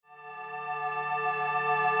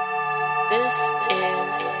This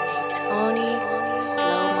is a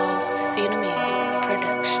SLowmo SINA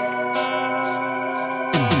production.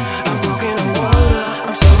 I'm walking on water,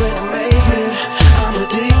 I'm so in amazement. I'm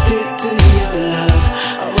addicted to your love.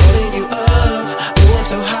 I'm rolling you up, oh I'm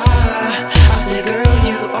so high. I say girl,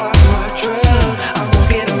 you are my drug. I'm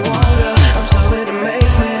walking on water, I'm so in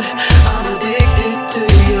amazement. I'm addicted to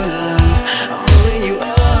your love. I'm rolling you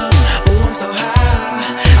up, oh I'm so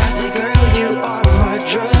high. I say girl, you are my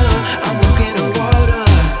drug. I'm walking on water.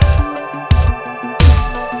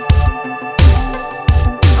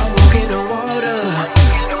 I'm walking on water.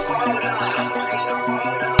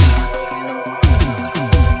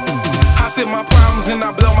 My problems and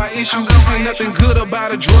I blow my issues. Ain't nothing good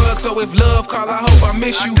about a drug, so if love call, I hope I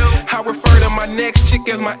miss you. I refer to my next chick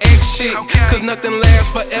as my ex chick, cause nothing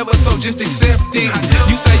lasts forever, so just accept it.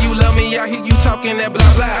 You say you love me, I hear you talking that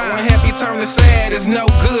blah blah. When happy turn to sad, it's no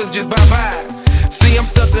good, just bye bye. See, I'm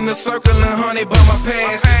stuck in a circle and haunted by my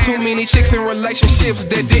past. Too many chicks in relationships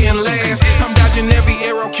that didn't last. I'm dodging every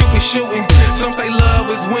arrow Cupid shooting. Some say love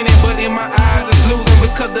is winning, but in my eyes it's losing.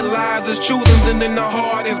 Because the lies is choosing, then the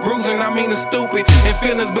heart is bruising. I mean it's stupid, and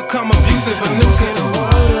feelings become abusive, a nuisance.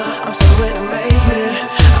 I'm so in amazement.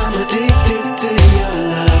 I'm addicted to your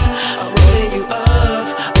love. I'm rolling you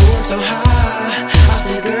up, oh I'm so high. I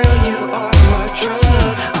say girl, you are my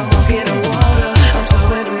drug. I'm walking on water, I'm so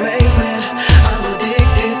in amazement. I'm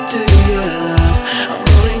addicted to your love. I'm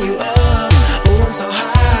rolling you up, oh I'm so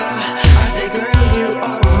high. I say girl, you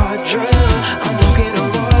are my drug. I'm walking on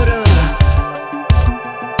water.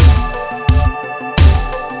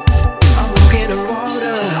 I'm walking on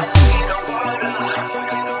water.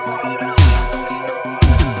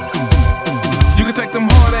 You can take them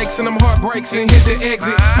heartaches and them heartbreaks and hit the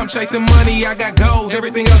exit. I'm chasing money, I got goals,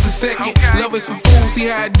 everything else is second. Love is for fools, see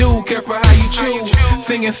how I do, care for how you choose.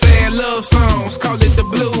 Singing sad love songs, call it the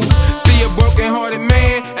blues. See a broken hearted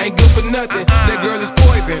man, ain't good for nothing. That girl is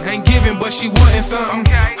poison, ain't giving but she wanting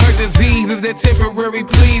something. Her disease is that temporary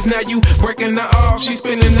please. Now you breaking her off, she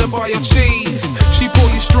spinning up all your cheese. She pull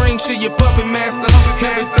your strings, she your puppet master.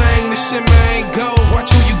 Everything the shimmer ain't gold, watch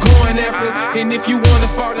who you going after. And if you wanna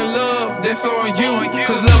fall in love, that's on you.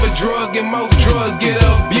 Cause love a drug and most drugs get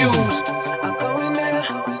abused. I'm going there,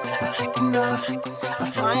 I'm taking off,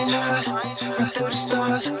 I'm flying high, right through the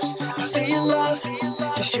stars. I feel your love,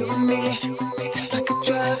 just you and me. It's like a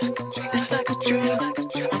drug, it's like a dream.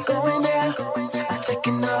 I'm going there, I'm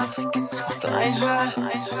taking off, I'm flying high,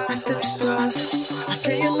 right through the stars. I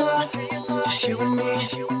feel your love, just you and me.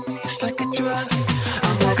 It's like a drug.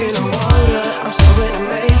 I'm walking on water, I'm so in